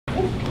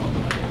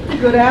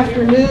Good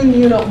afternoon,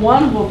 Unit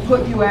 1. We'll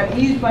put you at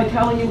ease by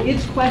telling you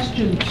it's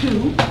question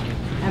 2,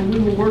 and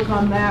we will work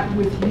on that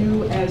with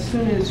you as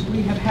soon as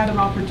we have had an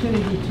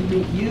opportunity to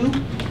meet you,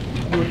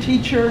 your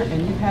teacher,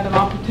 and you've had an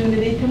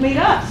opportunity to meet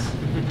us.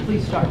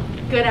 Please start.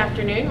 Good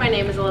afternoon. My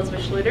name is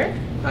Elizabeth Schluter.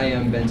 I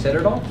am Ben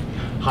Sederdal.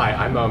 Hi,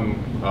 I'm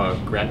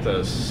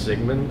Granta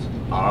Sigmund.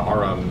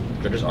 Our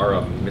judges are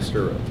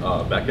Mr.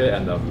 Becca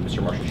and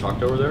Mr. Marshall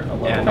Schacht over there.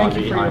 And Thank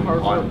you for your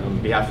hard work. On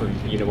behalf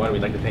of Unit 1,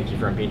 we'd like to thank you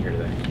for being here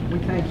today. We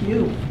thank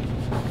you.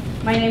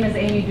 My name is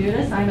Amy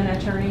Dudas. I'm an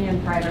attorney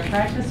in private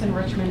practice in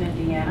Richmond,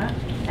 Indiana,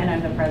 and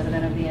I'm the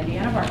president of the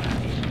Indiana Bar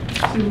Foundation.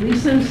 Sue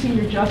Leeson,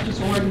 Senior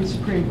Justice, Oregon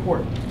Supreme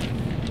Court.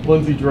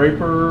 Lindsay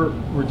Draper,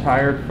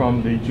 retired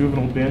from the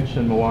juvenile bench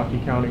in Milwaukee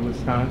County,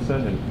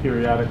 Wisconsin, and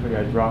periodically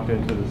I drop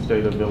into the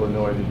state of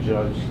Illinois to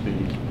judge the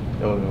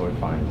Illinois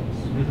finals.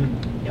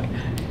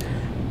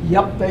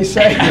 Yep, they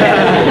say.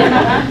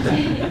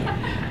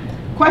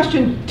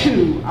 Question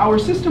 2. Our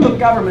system of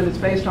government is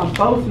based on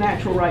both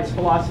natural rights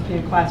philosophy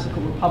and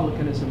classical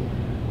republicanism.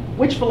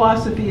 Which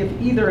philosophy, if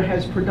either,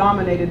 has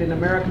predominated in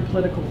American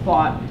political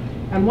thought,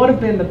 and what have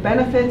been the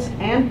benefits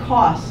and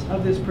costs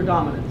of this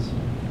predominance?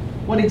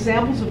 What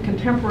examples of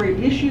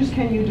contemporary issues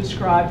can you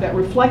describe that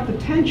reflect the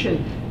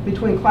tension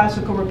between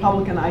classical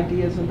Republican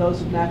ideas and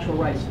those of natural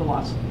rights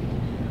philosophy?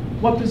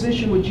 What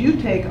position would you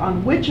take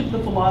on which of the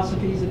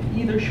philosophies, if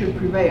either, should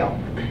prevail?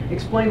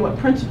 Explain what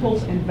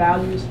principles and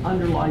values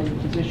underlie your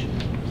position.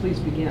 Please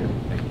begin.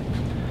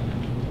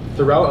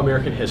 Throughout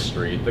American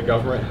history, the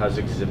government has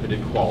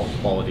exhibited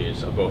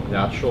qualities of both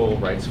natural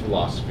rights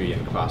philosophy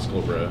and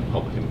classical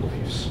Republican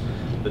beliefs.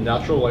 The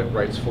natural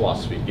rights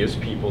philosophy gives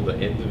people the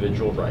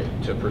individual right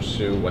to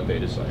pursue what they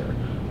desire,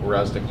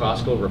 whereas the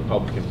classical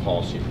Republican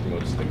policy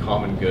promotes the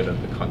common good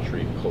of the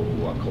country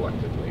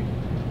collectively.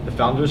 The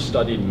founders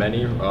studied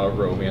many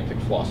Romantic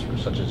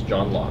philosophers, such as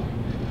John Locke,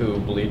 who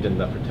believed in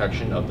the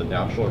protection of the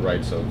natural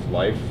rights of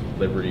life,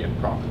 liberty, and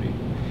property,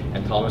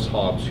 and Thomas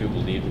Hobbes, who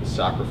believed in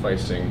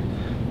sacrificing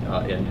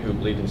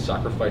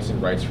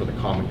rights for the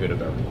common good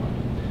of everyone.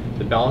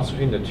 The balance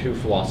between the two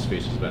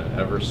philosophies has been an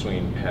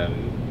ever-swinging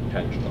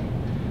pendulum.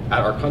 At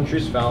our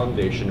country's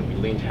foundation, we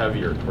leaned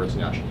heavier towards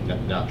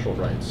natural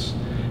rights.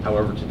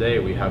 However, today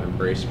we have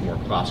embraced more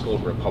classical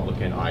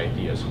Republican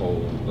ideas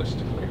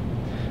holistically.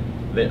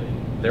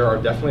 There are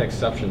definitely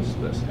exceptions to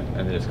this,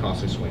 and it is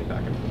constantly swinging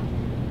back and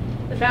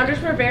forth. The founders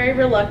were very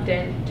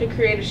reluctant to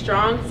create a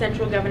strong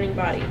central governing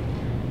body,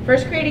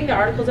 first creating the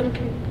Articles of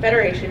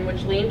Confederation,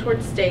 which leaned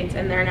towards states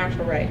and their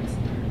natural rights.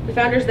 The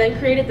founders then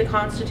created the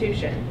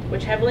Constitution,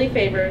 which heavily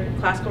favored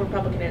classical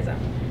republicanism.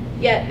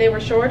 Yet they were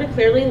sure to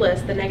clearly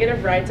list the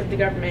negative rights of the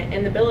government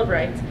in the Bill of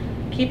Rights,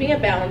 keeping a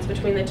balance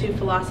between the two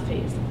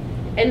philosophies.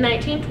 In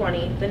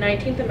 1920, the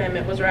 19th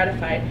Amendment was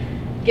ratified,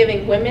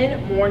 giving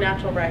women more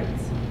natural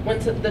rights.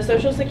 Once the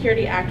Social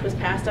Security Act was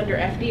passed under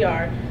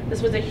FDR,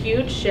 this was a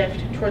huge shift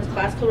towards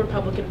classical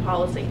Republican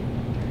policy.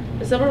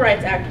 The Civil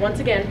Rights Act once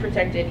again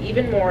protected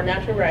even more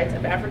natural rights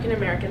of African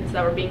Americans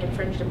that were being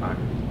infringed upon.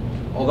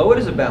 Although it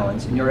is a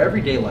balance, in your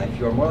everyday life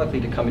you are more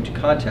likely to come into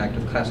contact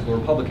with classical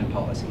Republican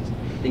policies.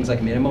 Things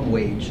like minimum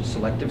wage,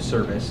 selective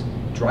service,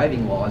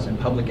 driving laws, and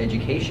public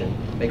education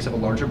makes up a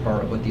larger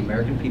part of what the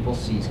American people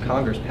sees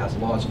Congress pass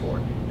laws for,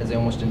 as they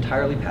almost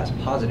entirely pass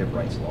positive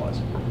rights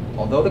laws.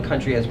 Although the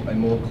country has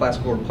more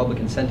classical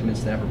Republican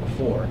sentiments than ever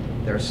before,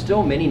 there are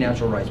still many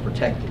natural rights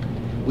protected.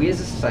 We as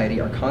a society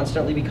are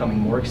constantly becoming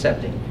more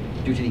accepting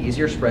due to the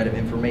easier spread of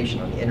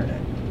information on the internet.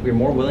 We are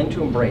more willing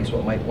to embrace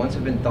what might once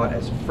have been thought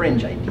as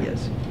fringe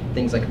ideas.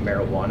 Things like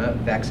marijuana,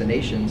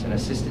 vaccinations, and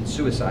assisted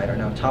suicide are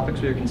now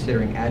topics we are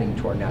considering adding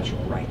to our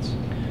natural rights.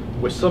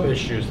 With some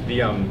issues, the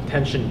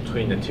tension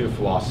between the two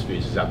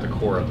philosophies is at the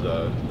core of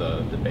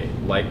the debate,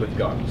 like with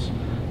guns.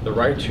 The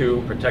right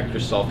to protect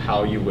yourself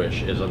how you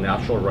wish is a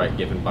natural right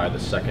given by the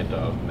Second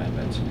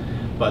Amendment,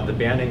 but the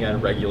banning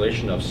and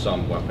regulation of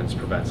some weapons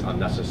prevents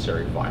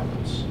unnecessary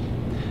violence,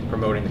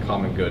 promoting the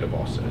common good of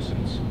all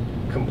citizens.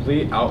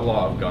 Complete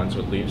outlaw of guns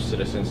would leave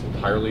citizens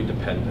entirely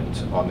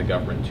dependent on the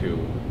government to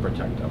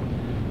protect them,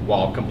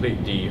 while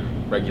complete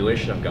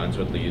deregulation of guns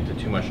would lead to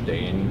too much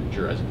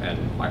danger and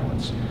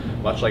violence,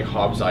 much like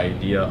Hobbes'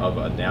 idea of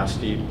a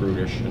nasty,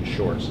 brutish, and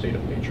short state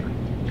of nature.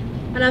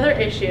 Another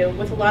issue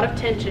with a lot of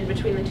tension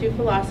between the two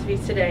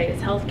philosophies today is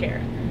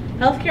healthcare.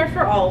 Healthcare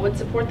for all would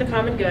support the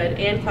common good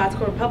and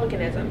classical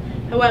republicanism.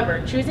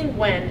 However, choosing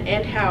when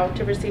and how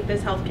to receive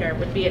this healthcare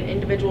would be an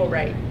individual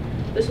right.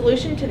 The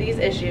solution to these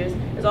issues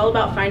is all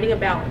about finding a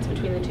balance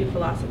between the two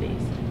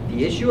philosophies.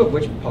 The issue of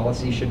which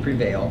policy should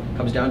prevail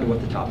comes down to what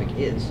the topic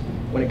is.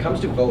 When it comes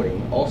to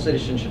voting, all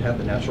citizens should have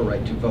the natural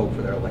right to vote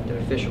for their elected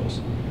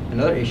officials.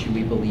 Another issue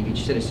we believe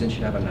each citizen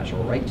should have a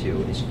natural right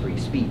to is free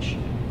speech.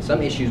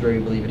 Some issues where we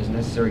believe it is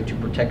necessary to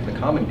protect the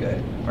common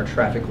good are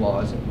traffic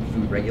laws and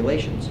food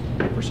regulations.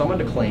 For someone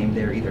to claim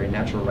they are either a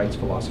natural rights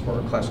philosopher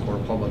or classical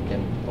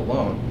Republican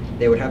alone,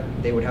 they would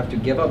have to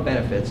give up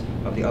benefits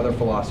of the other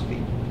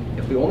philosophy.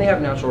 If we only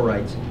have natural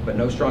rights, but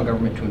no strong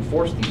government to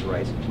enforce these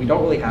rights, we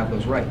don't really have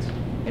those rights.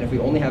 And if we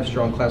only have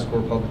strong classical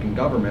Republican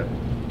government,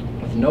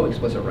 with no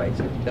explicit rights,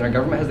 then our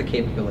government has the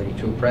capability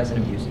to oppress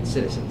and abuse its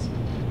citizens.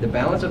 The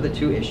balance of the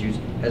two issues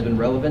has been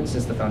relevant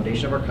since the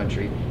foundation of our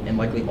country and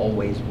likely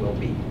always will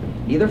be.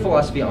 Neither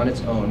philosophy on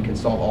its own can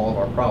solve all of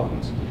our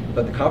problems,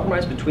 but the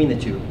compromise between the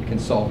two can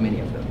solve many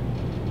of them.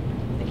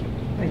 Thank you.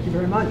 Thank you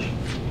very much.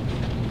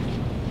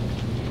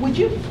 Would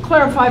you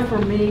clarify for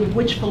me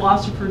which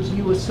philosophers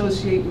you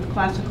associate with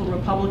classical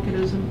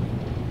republicanism?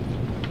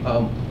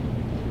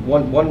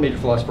 One major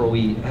philosopher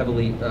we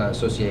heavily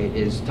associate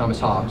is Thomas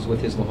Hobbes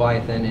with his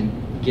Leviathan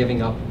and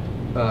giving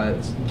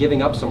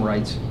up some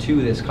rights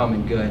to this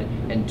common good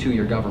and to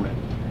your government.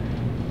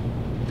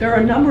 There are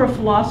a number of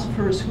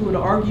philosophers who would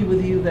argue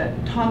with you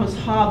that Thomas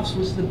Hobbes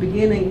was the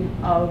beginning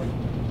of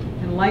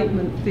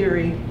Enlightenment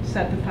theory,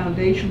 set the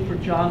foundation for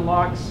John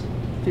Locke's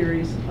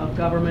theories of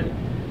government,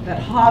 that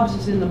Hobbes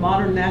is in the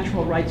modern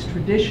natural rights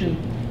tradition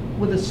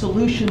with a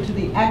solution to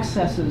the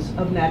excesses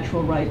of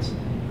natural rights,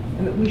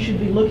 and that we should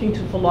be looking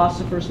to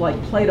philosophers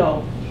like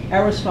Plato,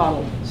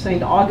 Aristotle,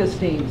 St.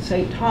 Augustine,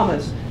 St.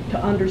 Thomas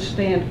to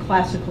understand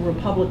classical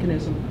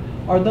republicanism.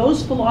 Are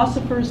those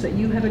philosophers that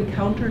you have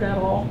encountered at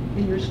all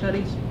in your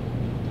studies?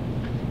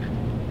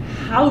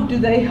 How do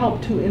they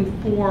help to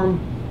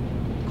inform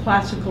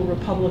classical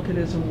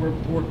republicanism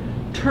or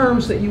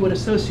terms that you would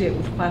associate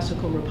with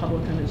classical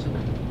republicanism?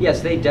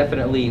 Yes, they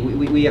definitely,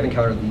 we have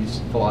encountered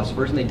these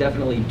philosophers, and they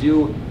definitely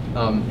do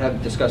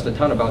have discussed a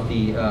ton about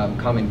the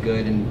common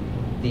good and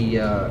the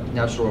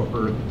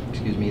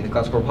the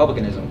classical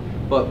republicanism.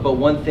 But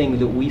one thing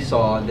that we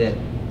saw that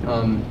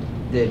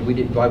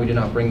why we did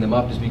not bring them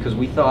up is because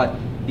we thought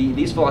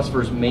these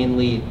philosophers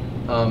mainly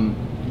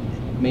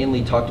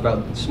talked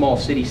about small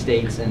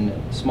city-states and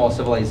small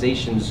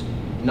civilizations,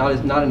 not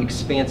an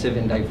expansive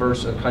and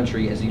diverse a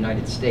country as the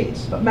United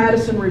States. But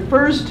Madison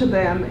refers to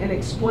them in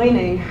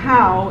explaining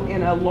how,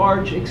 in a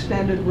large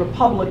extended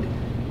republic,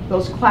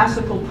 those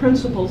classical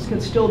principles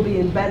can still be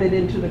embedded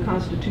into the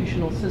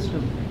constitutional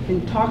system. Can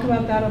you talk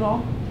about that at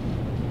all?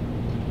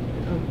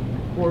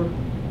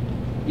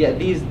 Yeah,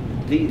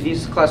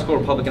 these classical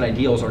Republican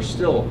ideals are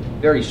still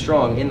very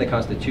strong in the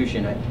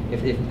Constitution.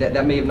 If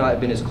that may have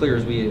not been as clear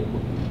as we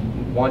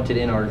wanted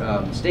in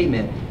our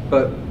statement,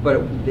 but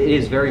it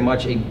is very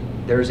much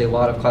there's a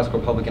lot of classical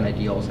Republican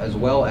ideals as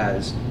well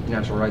as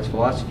natural rights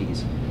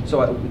philosophies.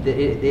 So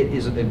it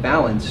is a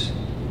balance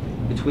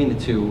between the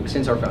two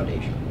since our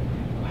foundation.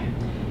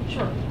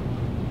 Sure.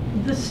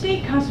 The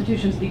state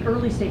constitutions, the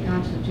early state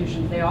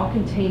constitutions, they all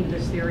contained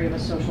this theory of a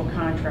social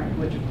contract,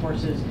 which of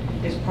course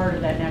is part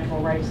of that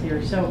natural rights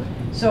theory. So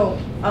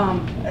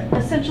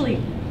essentially,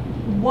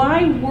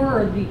 why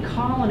were the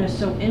colonists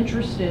so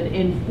interested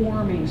in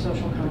forming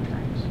social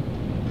contracts?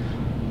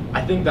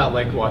 I think that,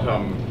 like what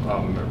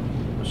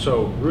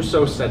so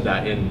Rousseau said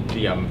that in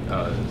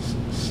the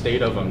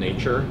State of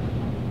Nature,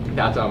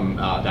 that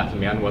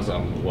man was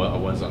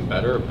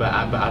better, but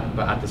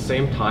at the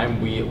same time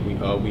we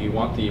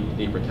want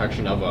the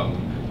protection of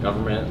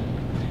government.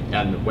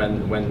 And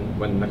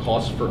when the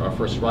colonists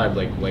first arrived,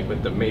 like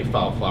with the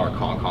Mayflower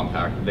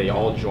Compact, they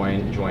all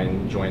joined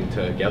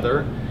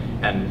together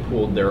and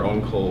pooled their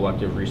own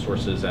collective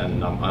resources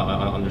and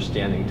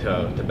understanding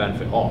to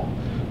benefit all,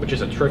 which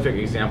is a terrific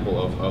example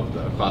of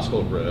the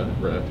classical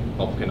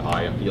Republican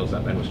ideals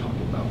that Ben was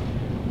talking about.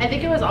 I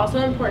think it was also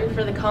important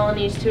for the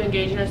colonies to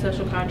engage in a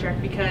social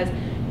contract because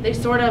they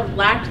sort of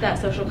lacked that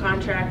social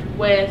contract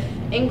with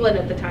England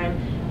at the time,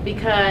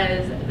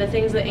 because the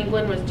things that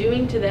England was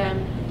doing to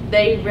them,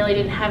 they really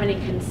didn't have any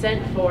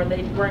consent for.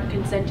 They weren't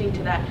consenting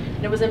to that.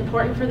 And it was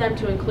important for them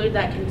to include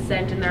that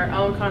consent in their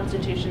own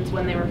constitutions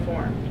when they were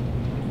formed.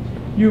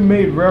 You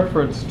made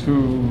reference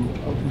to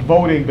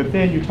voting, but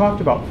then you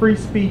talked about free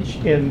speech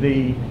in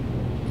the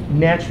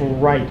natural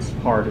rights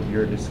part of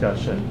your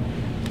discussion.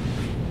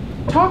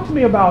 Talk to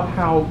me about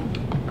how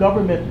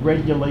government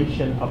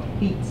regulation of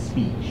hate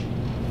speech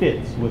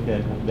fits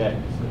within that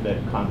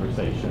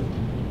conversation.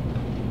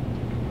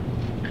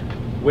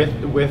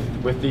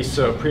 With the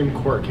Supreme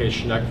Court case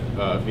Schacht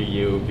v.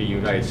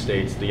 United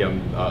States, the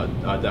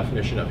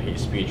definition of hate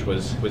speech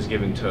was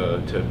given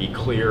to be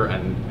clear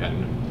and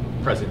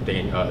present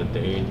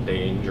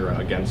danger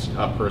against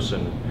a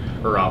person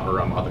or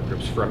other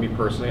groups. For me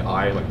personally,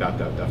 I like that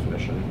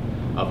definition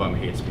of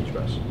hate speech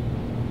best.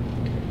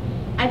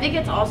 I think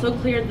it's also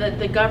clear that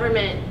the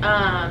government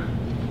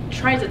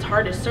tries its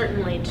hardest,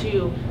 certainly,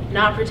 to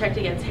not protect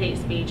against hate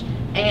speech,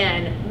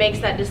 and makes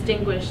that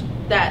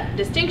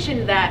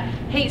distinction that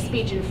hate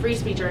speech and free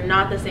speech are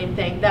not the same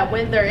thing. That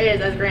when there is,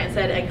 as Grant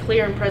said, a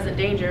clear and present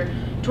danger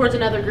towards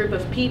another group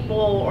of people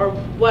or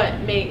what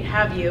may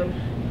have you,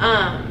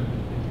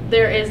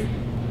 there is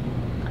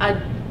a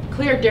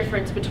clear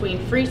difference between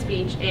free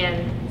speech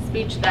and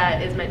speech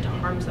that is meant to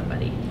harm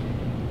somebody.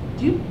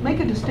 Do you make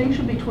a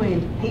distinction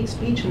between hate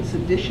speech and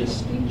seditious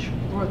speech,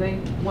 or are they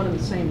one and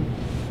the same?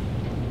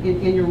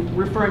 In you're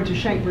referring to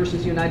Schacht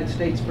versus United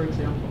States, for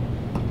example.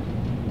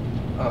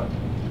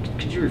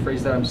 Could you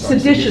rephrase that? I'm sorry.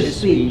 Seditious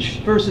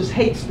speech versus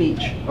hate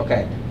speech.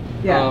 Okay.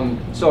 Yeah.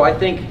 So I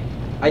think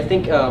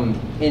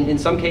in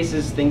some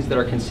cases things that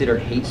are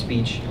considered hate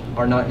speech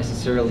are not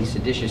necessarily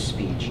seditious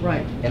speech.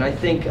 Right. And I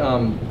think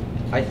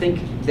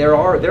there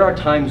are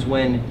times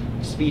when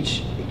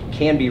speech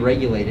can be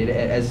regulated,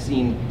 as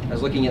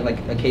looking at like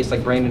a case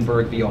like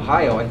Brandenburg v.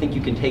 Ohio. I think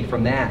you can take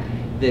from that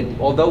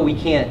although we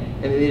can't,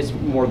 and it is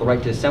more the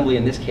right to assembly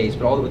in this case,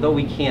 but although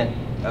we can't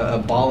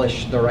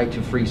abolish the right to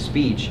free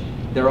speech,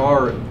 there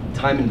are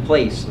time and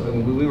place. I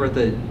mean, we were at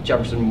the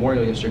Jefferson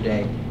Memorial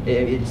yesterday.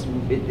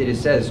 It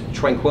says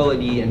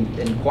tranquility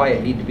and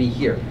quiet need to be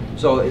here.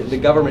 So the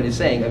government is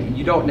saying, I mean,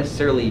 you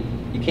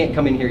can't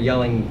come in here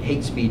yelling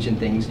hate speech and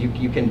things.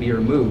 You can be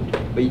removed,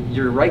 but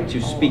your right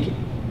to speak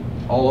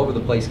all over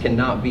the place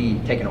cannot be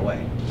taken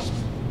away.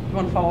 You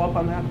want to follow up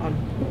on that?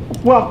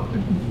 Well,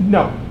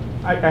 no.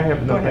 I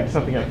have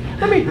something else.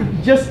 Let me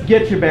just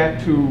get you back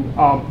to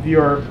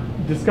your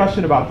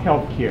discussion about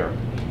health care.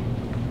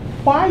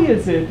 Why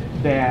is it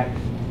that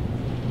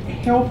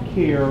health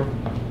care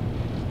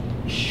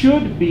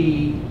should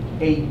be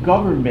a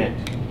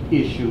government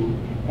issue?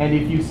 And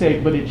if you say,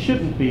 but it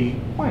shouldn't be,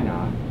 why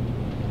not?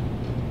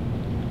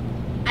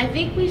 I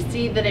think we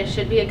see that it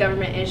should be a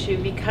government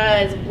issue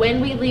because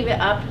when we leave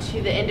it up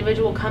to the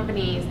individual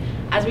companies,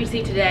 as we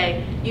see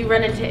today, you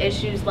run into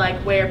issues like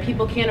where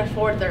people can't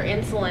afford their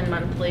insulin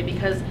monthly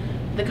because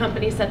the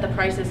companies set the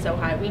prices so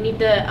high. We need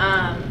to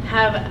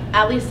have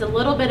at least a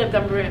little bit of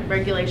government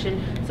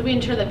regulation so we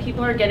ensure that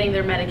people are getting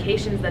their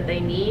medications that they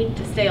need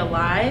to stay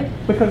alive.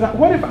 Because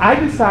what if I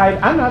decide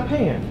I'm not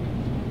paying?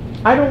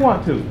 I don't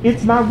want to.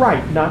 It's my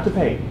right not to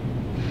pay.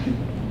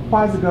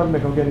 Why is the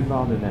government going to get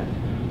involved in that?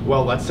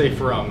 Well, let's say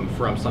for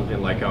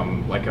something like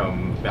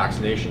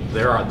vaccinations,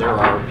 there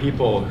are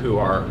people who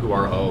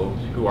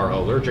are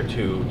allergic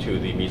to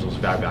the measles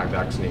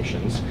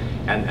vaccinations,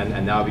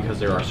 and now because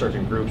there are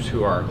certain groups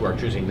who are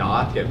choosing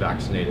not to get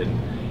vaccinated,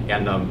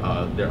 and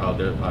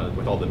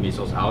with all the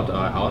measles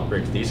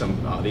outbreaks, these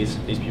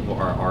people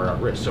are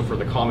at risk. So for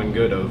the common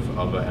good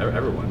of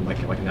everyone, like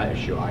in that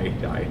issue, I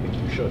think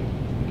you should.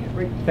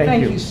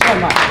 Thank you so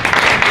much.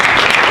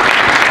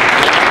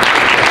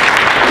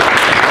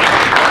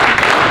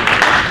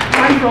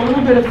 Time for a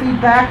little bit of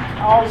feedback.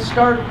 I'll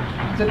start.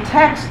 The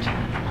text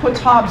puts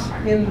Hobbes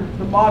in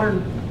the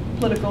modern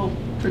political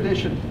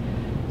tradition.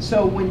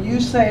 So when you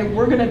say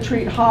we're going to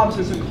treat Hobbes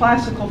as a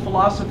classical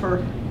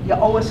philosopher, you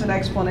owe us an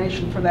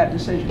explanation for that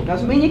decision.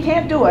 Doesn't mean you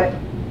can't do it,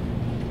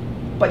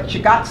 but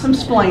you got some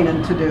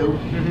splaining to do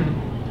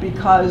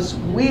because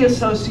we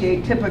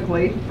associate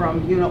typically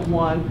from Unit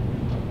 1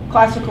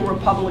 classical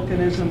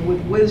republicanism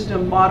with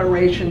wisdom,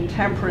 moderation,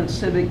 temperance,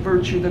 civic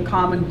virtue, the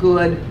common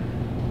good,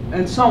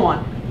 and so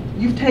on.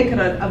 You've taken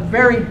a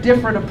very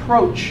different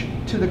approach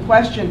to the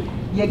question.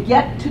 You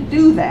get to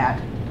do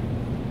that,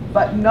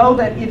 but know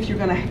that if you're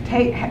going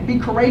to be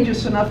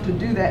courageous enough to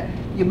do that,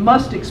 you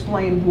must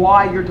explain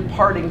why you're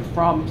departing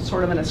from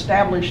sort of an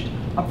established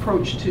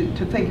approach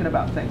to thinking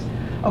about things.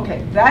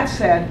 Okay, that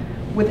said,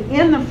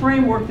 within the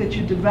framework that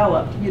you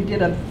developed, you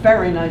did a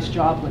very nice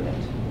job with it.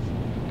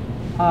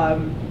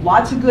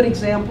 Lots of good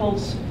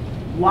examples,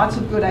 lots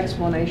of good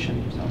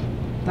explanation, so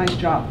nice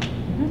job.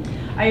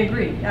 I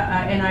agree,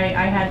 and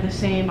I had the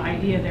same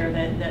idea there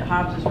that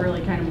Hobbes is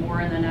really kind of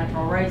more in the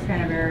natural rights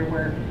kind of area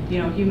where, you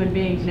know, human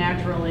beings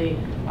naturally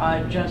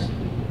just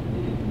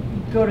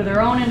go to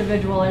their own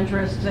individual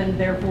interests, and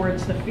therefore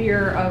it's the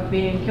fear of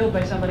being killed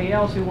by somebody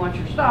else who wants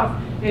your stuff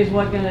is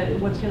what's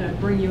gonna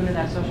bring you into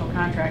that social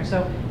contract.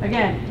 So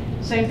again,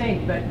 same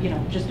thing, but you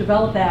know, just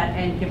develop that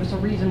and give us a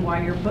reason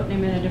why you're putting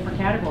him in a different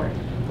category.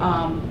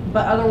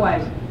 But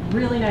otherwise,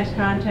 really nice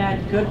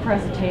content, good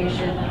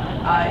presentation.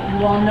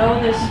 You all know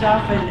this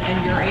stuff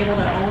and you're able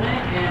to own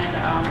it,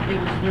 and it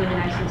was really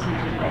nice listening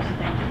to you today, so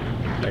thank you.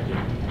 Thank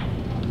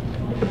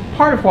you.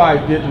 Part of why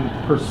I didn't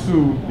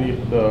pursue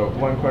the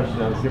one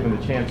question I was given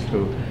the chance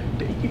to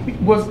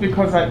was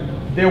because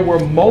there were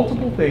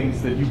multiple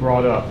things that you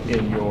brought up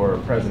in your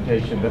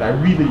presentation that I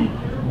really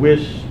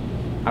wish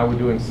I were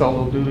doing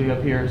solo duty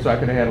up here so I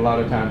could have had a lot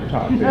of time to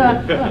talk to you.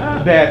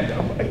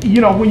 That,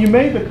 you know, when you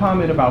made the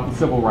comment about the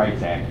Civil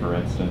Rights Act, for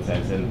instance,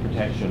 as in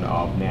protection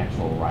of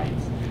natural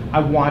rights,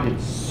 I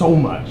wanted so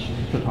much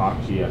to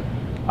talk to you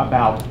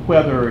about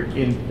whether,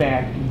 in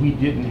fact, we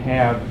didn't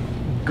have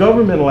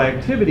governmental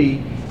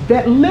activity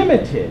that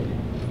limited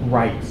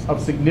rights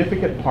of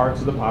significant parts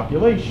of the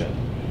population,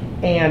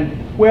 and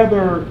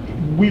whether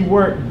we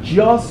weren't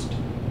just,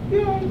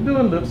 you know,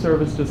 doing lip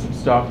service to some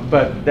stuff,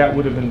 but that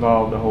would have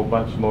involved a whole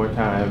bunch more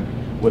time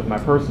with my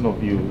personal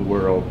view of the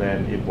world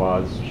than it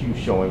was you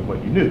showing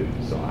what you knew.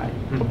 So I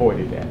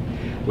avoided that.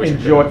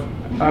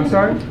 I'm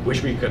sorry?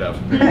 Wish we could have.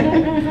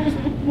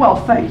 Well,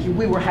 thank you.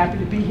 We were happy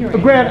to be here.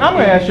 Grant, I'm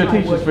going to ask your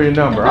teachers for your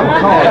number. I'm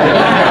going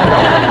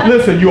to call you.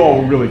 Listen, you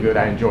all were really good.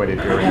 I enjoyed it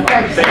very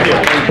much. Thank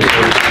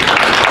you.